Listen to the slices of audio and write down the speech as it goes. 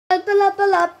Blah,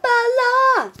 blah,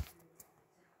 blah.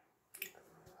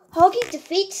 Hoggy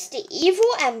defeats the evil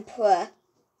emperor.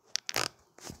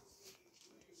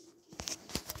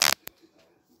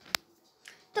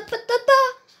 Da, ba, da,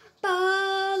 ba,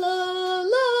 la,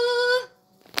 la.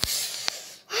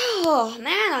 Oh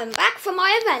man, I'm back from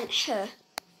my adventure.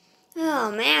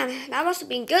 Oh man, that must have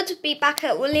been good to be back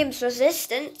at William's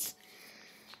Resistance.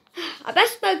 I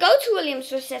best go to William's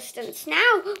Resistance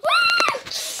now.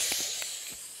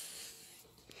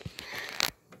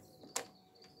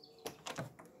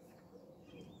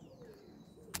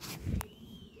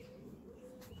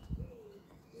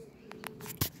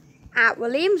 At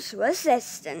William's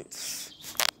Resistance.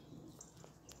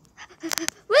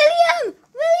 William!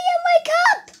 William, wake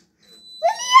up!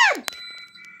 William!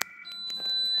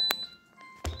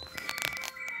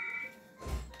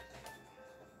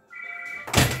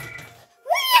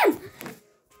 William!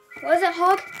 What is it,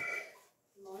 Hog?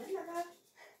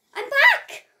 I'm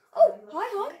back! Oh, hi,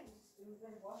 Hog.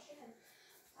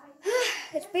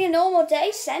 It's been a normal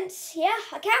day since. Yeah,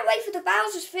 I can't wait for the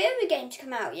Bowser's Fury game to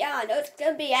come out. Yeah, I know it's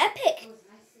going to be epic.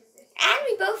 And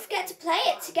we both get to play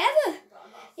it together.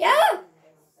 Yeah.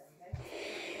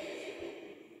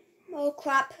 Oh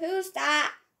crap, who's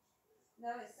that?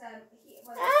 No, it's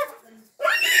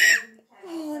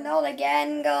Oh, not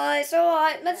again, guys.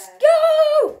 Alright, let's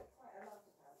go!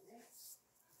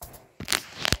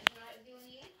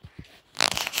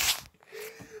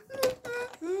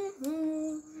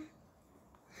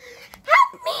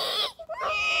 Help me!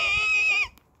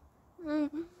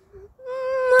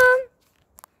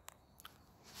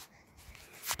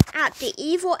 At the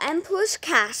evil emperor's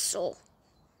castle.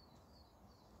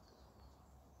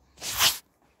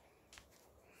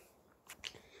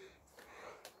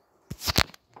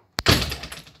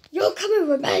 You're coming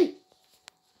with me.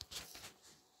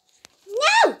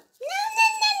 No! No, no,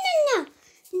 no, no, no.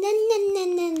 No, no, no,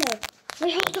 no, no.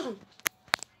 Wait, hold on.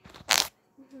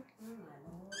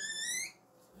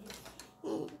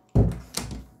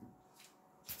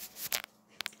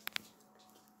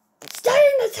 Stay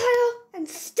in the tail and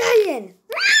stay in.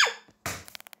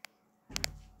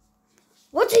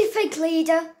 What do you think,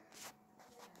 leader?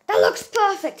 That looks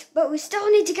perfect, but we still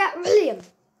need to get William.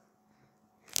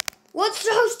 Once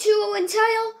those two will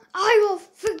entail, I will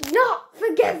not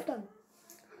forgive them.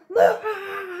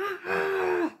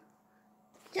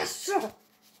 Yes, sir.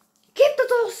 Keep the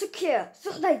door secure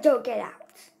so they don't get out.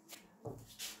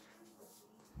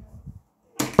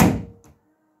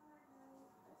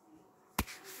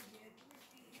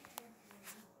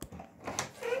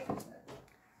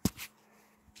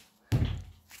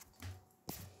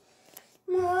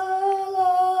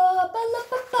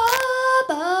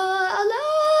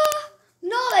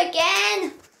 Not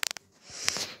again.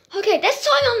 Okay, this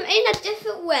time I'm in a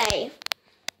different way.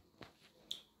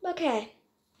 Okay.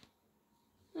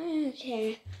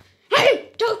 Okay.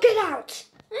 Hey, don't get out.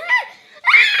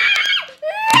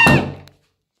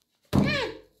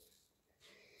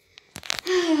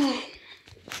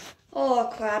 Oh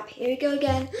crap, here we go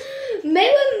again.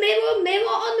 Mirror, mirror, mirror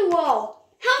on the wall.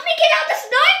 Help me get out this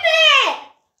nightmare!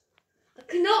 I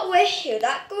cannot wish you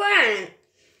that grand.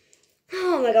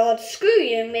 Oh my god, screw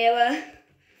you, mirror.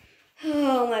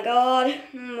 Oh my god,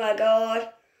 oh my god,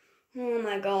 oh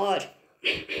my god.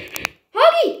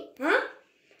 Hoggy, huh?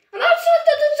 I'm outside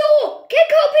the door.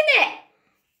 Kick open it.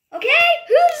 Okay?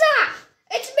 Who's that?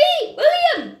 It's me,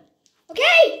 William.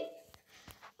 Okay?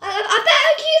 I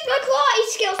better use my karate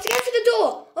skills to get to the door.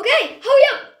 Okay? Hurry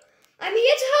up. I'm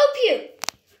here to help you.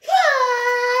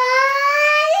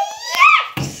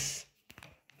 Yes!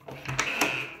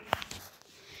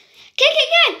 Kick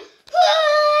again.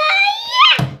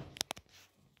 Yeah!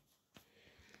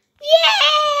 Yay!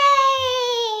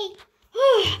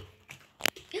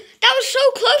 That was so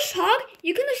close, Hog.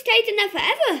 You could have stayed in there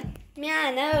forever. Yeah,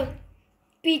 I know.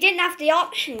 But you didn't have the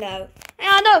option, though.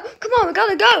 Yeah, I know. Come on, we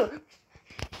gotta go.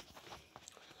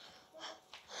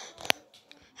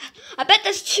 I bet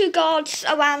there's 2 guards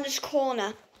around this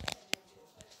corner.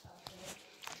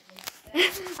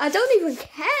 I don't even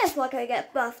care if I can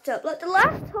get buffed up. Like the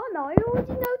last time, I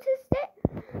already noticed it.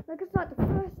 Like it's like the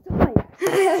first time.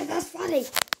 That's funny.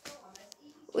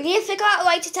 We need to figure out a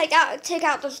way to take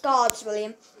out those guards,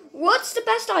 William. What's the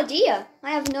best idea?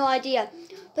 I have no idea.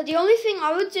 But the only thing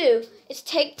I would do is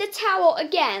take the towel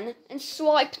again and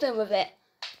swipe them with it.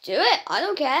 Do it. I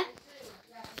don't care.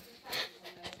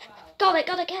 Got it.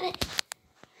 Gotta get it.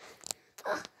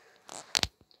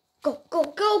 Go, go,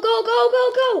 go, go, go,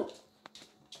 go, go.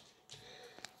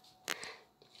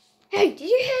 Hey, did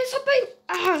you hear something?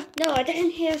 No, I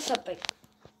didn't hear something.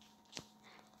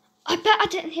 I bet I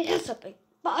didn't hear something.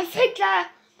 But I think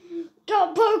that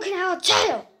got broken out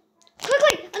tail.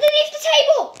 Quickly, underneath the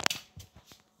table.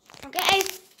 Okay.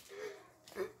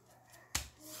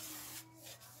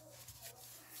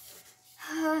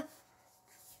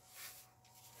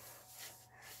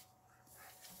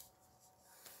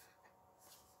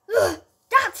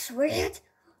 That's weird.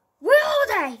 Where are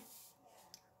they?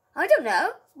 I don't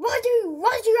know. Why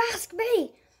did you ask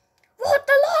me? What,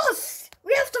 they're lost?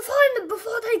 We have to find them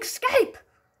before they escape.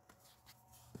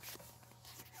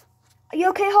 Are you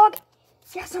okay, Hog?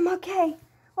 Yes, I'm okay.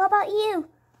 What about you?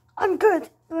 I'm good.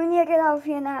 We need to get out of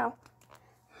here now.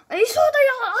 Are you sure they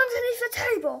are underneath the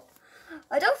table?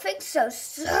 I don't think so,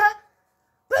 sir.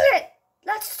 Brilliant.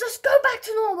 Let's just go back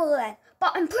to normal then.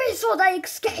 But I'm pretty sure they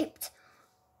escaped.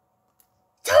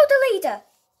 Tell the leader.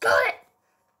 Got it.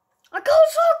 I call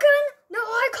Socken. No,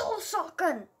 I call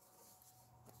Socken.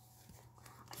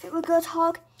 I think we're good,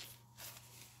 Hog.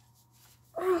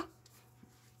 Oh,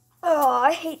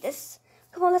 I hate this.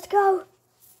 Come on, let's go.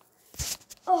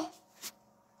 Oh,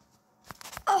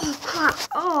 crap.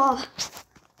 Oh,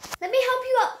 let me help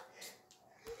you up.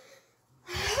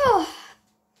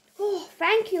 Oh,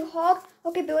 thank you, Hog.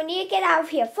 Okay, but we need to get out of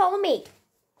here. Follow me.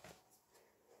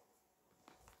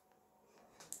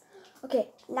 Okay,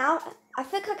 now I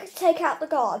think I can take out the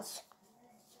guards.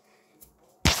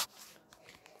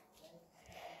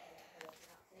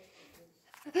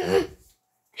 Leader!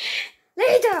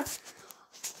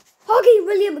 Hoggy and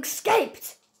William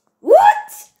escaped.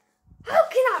 What? How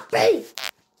can that be?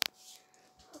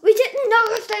 We didn't know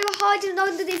if they were hiding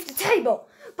underneath the table,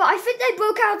 but I think they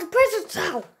broke out of the prison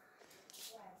cell.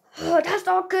 Oh, that's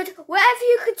not good. Whatever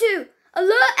you could do,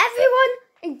 alert everyone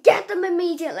and get them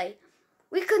immediately.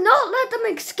 We cannot let them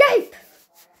escape.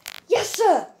 Yes,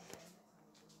 sir.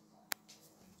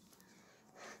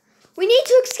 We need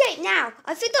to escape now.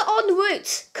 I think they're on the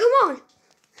route. Come on.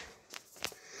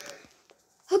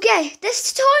 Okay,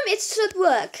 this time it should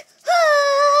work.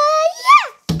 Yeah!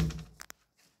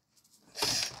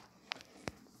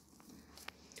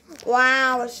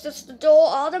 Wow, it's just the door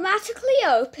automatically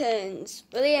opens.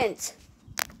 Brilliant.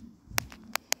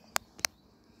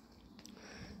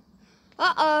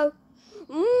 Uh-oh.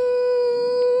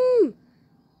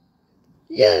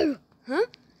 You, huh?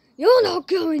 You're not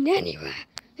going anywhere.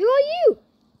 Who are you?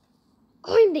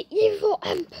 I'm the evil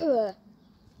emperor.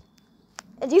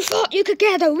 And you thought you could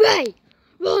get away?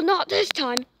 Well, not this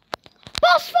time.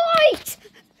 Boss fight!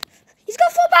 He's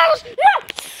got 4 barrels.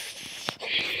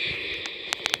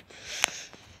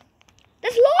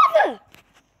 There's lava.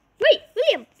 Wait,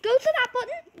 William, go to that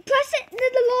button, press it, and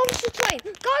then the lava should drain.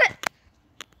 Got it.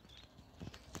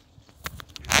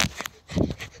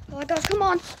 Oh my gosh, come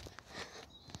on.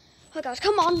 Oh my gosh,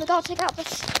 come on, we gotta take out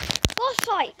this boss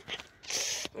fight.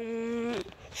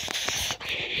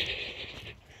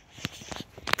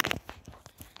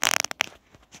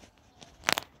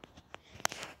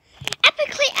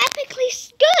 Epically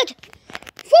good.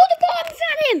 Throw the bombs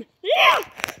at him. Yeah.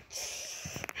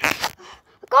 I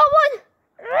got one.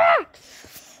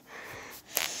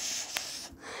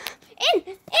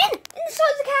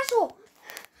 Inside the castle.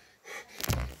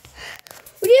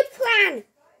 We need a plan.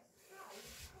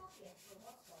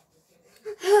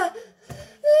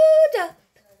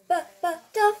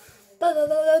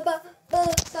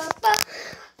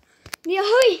 Need to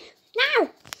hurry now.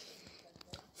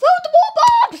 Throw the more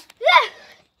bombs.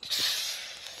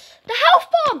 The health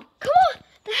bomb. Come on.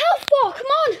 The health ball. Come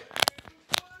on.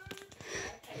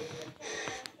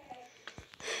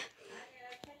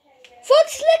 Throw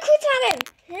this liquid at him.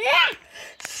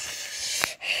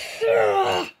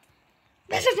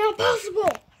 This is not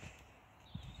possible.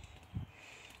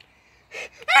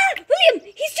 William,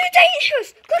 he's too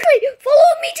dangerous. Quickly,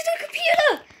 follow me to the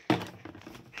computer.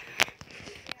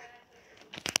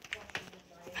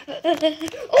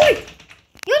 Oi!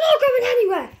 You're not going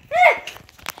anywhere.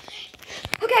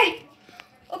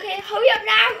 Okay, hurry up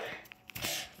now.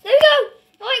 There we go.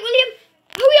 All right, William,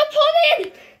 hurry up, pull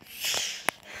in.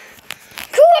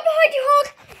 Cool, up behind you, Hog.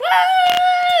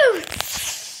 Whoa!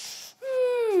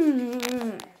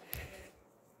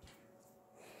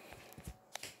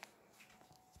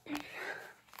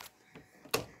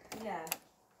 Yeah.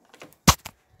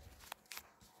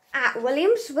 At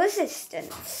William's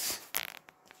resistance.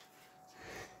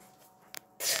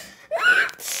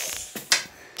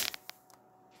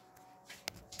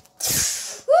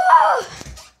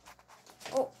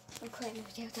 Oh, I'm creating a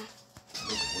video of that.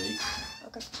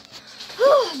 Okay.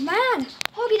 Oh man,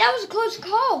 Hoggy, that was a close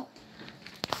call.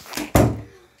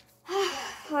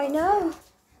 I know.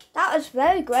 That was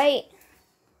very great.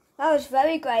 That was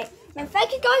very great. And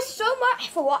thank you guys so much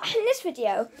for watching this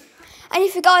video. And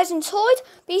if you guys enjoyed,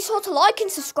 be sure to like and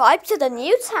subscribe to the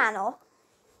new channel.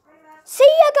 See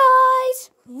ya, guys.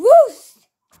 Woo!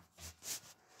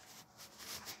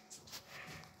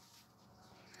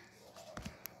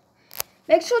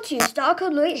 Make sure to use star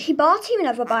code LuigiBarty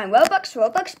whenever buying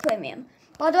Robux Premium.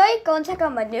 By the way, go and check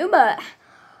out my new merch.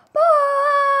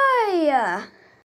 Bye!